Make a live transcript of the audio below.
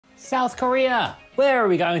South Korea. Where are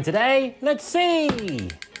we going today? Let's see.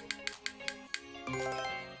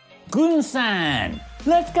 Gunsan.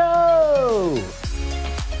 Let's go.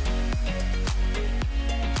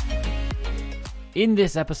 In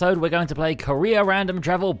this episode, we're going to play Korea Random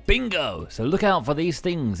Travel Bingo, so look out for these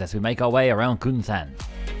things as we make our way around Gunsan.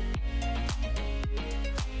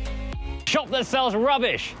 Shop that sells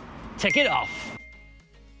rubbish. Tick it off.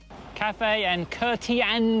 Cafe and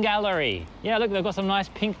curtian gallery. Yeah, look, they've got some nice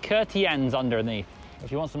pink curtians underneath.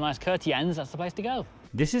 If you want some nice curtians, that's the place to go.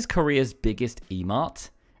 This is Korea's biggest E-Mart,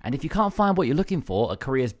 and if you can't find what you're looking for at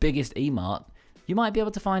Korea's biggest E-Mart, you might be able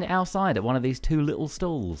to find it outside at one of these two little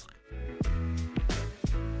stalls.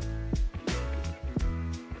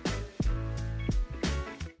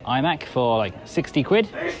 iMac for like 60 quid.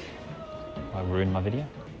 I ruined my video.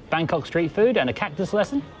 Bangkok street food and a cactus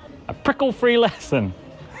lesson. A prickle-free lesson.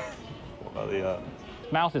 What about the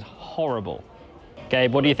Mouse is horrible.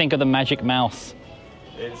 Gabe, what do you think of the magic mouse?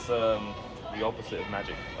 It's the opposite of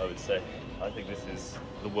magic, I would say. I think this is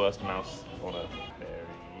the worst mouse on earth. Very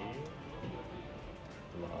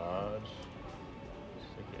large.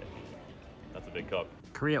 Okay. That's a big cock.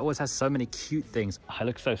 Korea always has so many cute things. I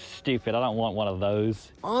look so stupid, I don't want one of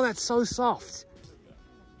those. Oh, that's so soft.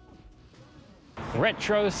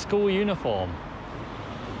 Retro school uniform.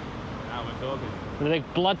 Now we're talking. With a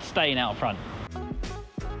big blood stain out front.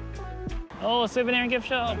 Oh, souvenir and gift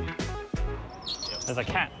shop. Yep. There's a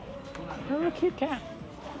cat. Oh, a cute cat.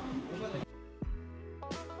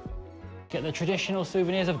 Get the traditional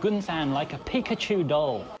souvenirs of Gunsan, like a Pikachu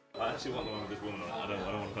doll. I actually want the one with this woman on it.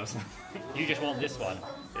 I don't want a person. You just want this one?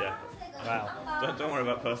 Yeah. Wow. Don't worry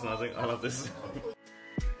about personalizing. I love this.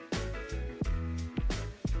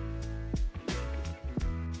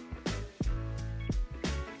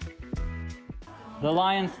 The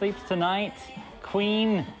Lion Sleeps Tonight,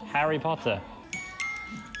 Queen, Harry Potter.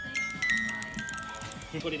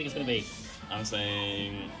 What do you think it's going to be? I'm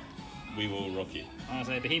saying We Will Rock You. I'm going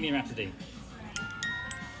to say Bohemian Rhapsody.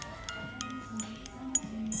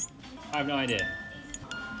 I have no idea.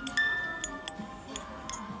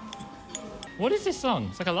 What is this song?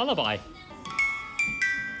 It's like a lullaby.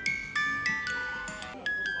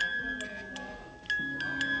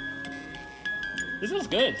 This looks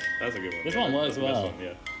good. That's a good one. This yeah, one works well. One,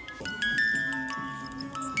 yeah.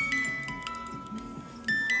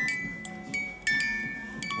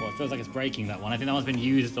 Well, it feels like it's breaking, that one. I think that one's been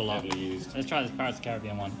used a lot. Heavily used. Let's try this Pirates of the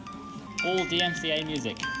Caribbean one. All DMCA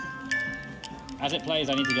music. As it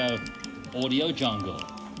plays, I need to go Audio Jungle.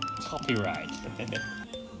 Copyright.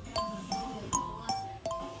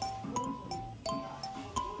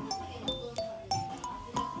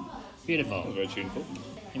 Beautiful. Very tuneful.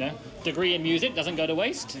 You know, degree in music doesn't go to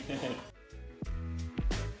waste.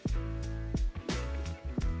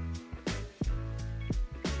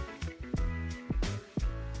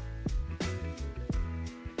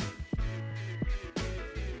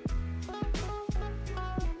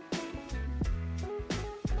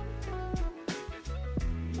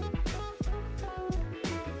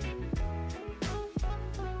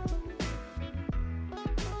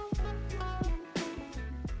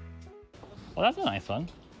 Well, that's a nice one.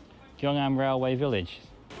 Gyeongnam Railway Village.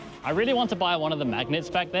 I really want to buy one of the magnets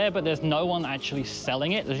back there, but there's no one actually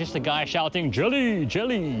selling it. There's just a guy shouting, "Jelly,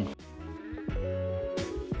 jelly!"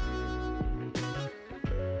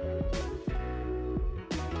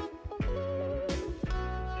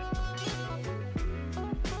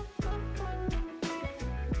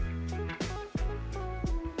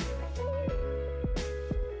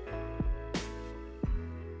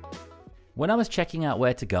 When I was checking out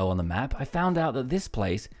where to go on the map, I found out that this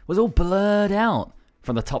place was all blurred out.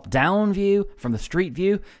 From the top-down view, from the street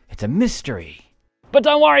view, it's a mystery. But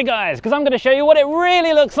don't worry, guys, because I'm going to show you what it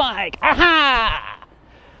really looks like. Aha!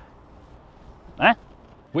 Huh?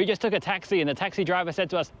 We just took a taxi and the taxi driver said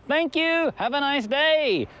to us, "Thank you, have a nice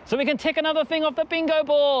day." So we can tick another thing off the bingo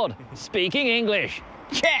board. Speaking English.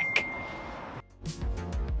 Check!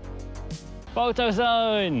 Photo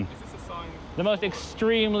zone. The most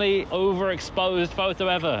extremely overexposed photo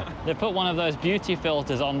ever. They put one of those beauty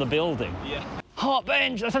filters on the building. Yeah. Hot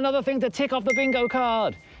bench, that's another thing to tick off the bingo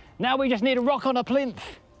card. Now we just need a rock on a plinth.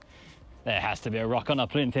 There has to be a rock on a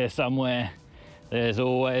plinth here somewhere. There's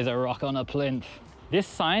always a rock on a plinth. This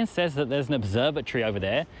sign says that there's an observatory over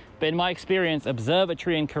there, but in my experience,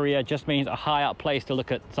 observatory in Korea just means a high up place to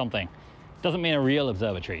look at something. Doesn't mean a real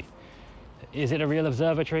observatory. Is it a real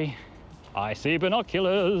observatory? I see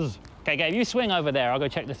binoculars. Okay, Gabe, you swing over there. I'll go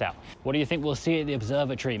check this out. What do you think we'll see at the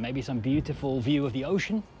observatory? Maybe some beautiful view of the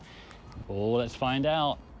ocean? Oh, let's find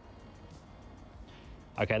out.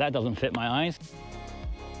 Okay, that doesn't fit my eyes.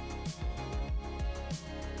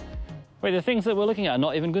 Wait, the things that we're looking at are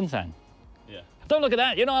not even Gunsan. Yeah. Don't look at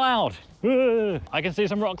that, you're not allowed. I can see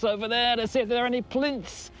some rocks over there. Let's see if there are any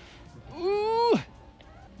plinths. Ooh.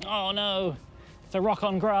 Oh no, it's a rock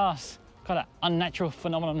on grass. What kind of unnatural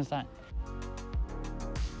phenomenon is that?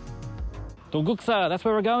 Dongguksa, that's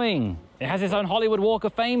where we're going. It has its own Hollywood Walk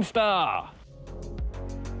of Fame star.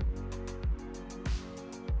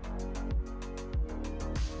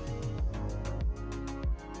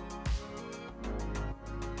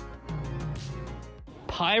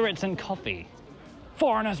 Pirates and coffee.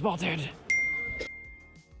 Foreigner spotted.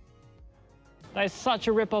 That is such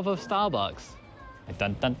a rip-off of Starbucks.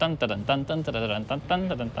 Dun, dun, dun, dun, dun, dun, dun, dun, dun, dun, dun,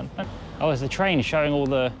 dun, dun, dun. Oh, it's the train showing all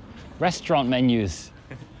the restaurant menus.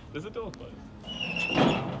 There's a door closed.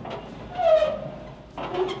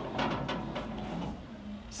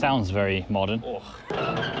 Sounds very modern. Oh.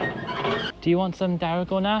 Do you want some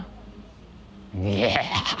dalgona?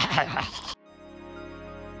 Yeah.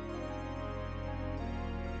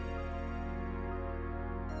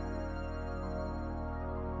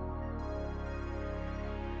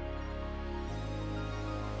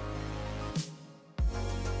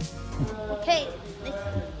 Okay.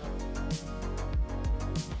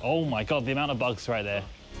 Oh my God, the amount of bugs right there.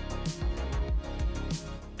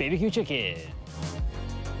 BBQ chicken.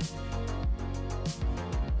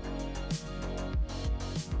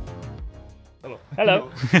 Hello. Hello.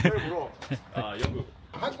 영국.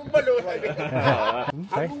 한국말로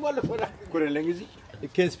한국말로 Korean language? You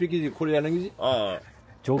can speak in Korean language?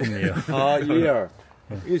 조금요. Yeah.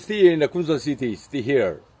 You stay in the Gunsan city, stay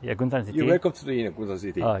here. Yeah, Gunsan City. You're welcome to stay in Gunsan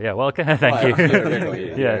city. Oh yeah, welcome. Thank you. Welcome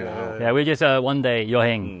here. Yeah, we're just one day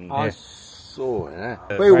여행. Yeah. So,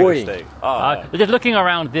 where you going? We're just looking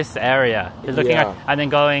around this area. Just looking Yeah. at, and then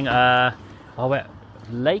going, where?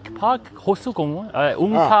 Lake Park? 호수공원?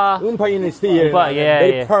 Umpa. Umpa in stay here. Umpa, yeah,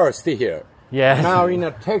 Very yeah. far stay here. Yes. Now in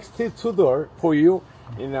a taxi to door for you,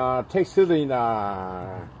 in a taxi in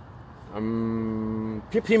a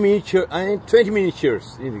 15 minutes, 20 minutes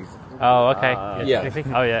years. It is. Oh, okay. Yeah.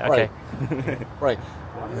 Oh, yeah, okay. Right.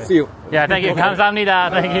 See you. Yeah, thank you. 감사합니다.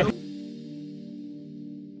 Thank you.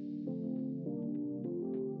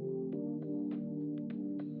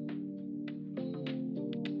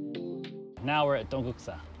 Now we're at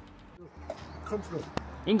Dongguksa. Come from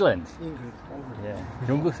England. England. Yeah.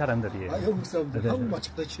 영국 사람들이에요. 영국 사람들 한국말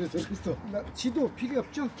찾다 치면서 그래서 지도 필요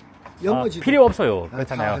없죠? 영어 지도 필요 없어요.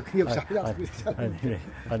 그렇잖아요. 그게 없어.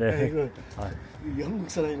 네. 이거 영국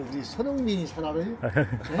사람이 우리 손흥민이 살아요?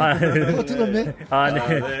 네. 토트넘에?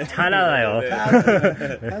 네. 잘 알아요.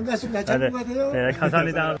 반갑습니다. 잘 받아요. 네,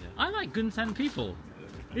 감사합니다. I like Gunsan people.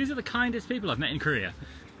 These are the kindest people I've met in Korea.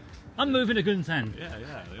 I'm moving to Gunsan. Yeah,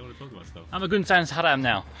 they want to talk about stuff. I'm a Gunsan 사람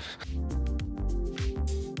now.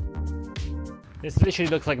 This literally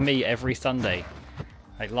looks like me every Sunday.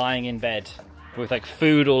 Like lying in bed with like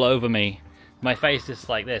food all over me. My face is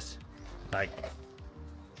like this. Like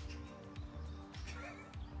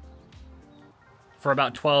for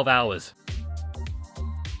about 12 hours.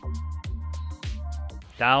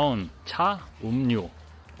 Down. 차, 음료.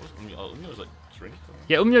 음료 is like drink.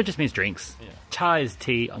 Yeah, umyo just means drinks. Yeah. Cha is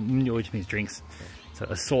tea, umyo just means drinks. So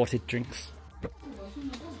assorted drinks.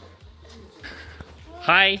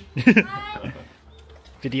 Hi!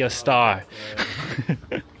 Video star.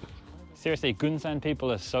 Seriously, Gunsan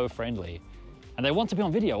people are so friendly. And they want to be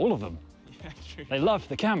on video, all of them. Yeah, true. They love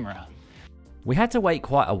the camera. We had to wait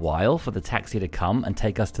quite a while for the taxi to come and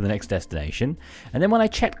take us to the next destination. And then when I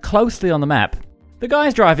checked closely on the map, the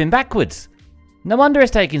guy's driving backwards. No wonder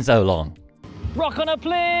it's taking so long. Rock on a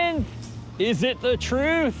plinth! Is it the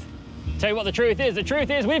truth? Tell you what the truth is. The truth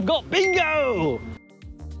is we've got bingo!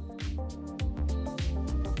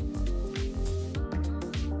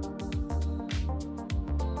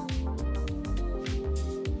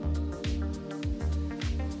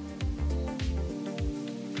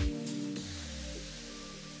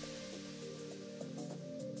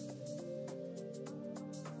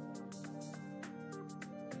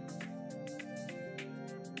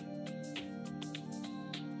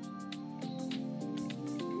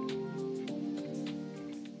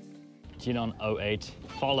 Jinon 08.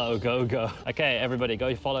 Follow, go, go. Okay, everybody,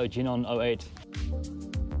 go follow Jinon 08.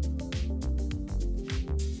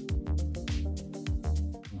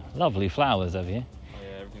 Lovely flowers over here. Oh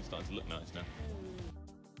yeah, everything's starting to look nice now.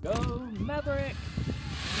 Go, Maverick!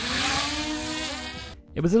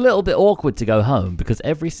 It was a little bit awkward to go home because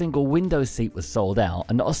every single window seat was sold out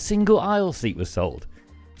and not a single aisle seat was sold.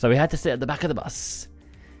 So we had to sit at the back of the bus.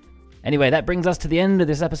 Anyway, that brings us to the end of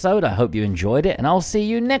this episode. I hope you enjoyed it, and I'll see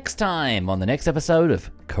you next time on the next episode of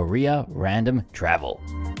Korea Random Travel.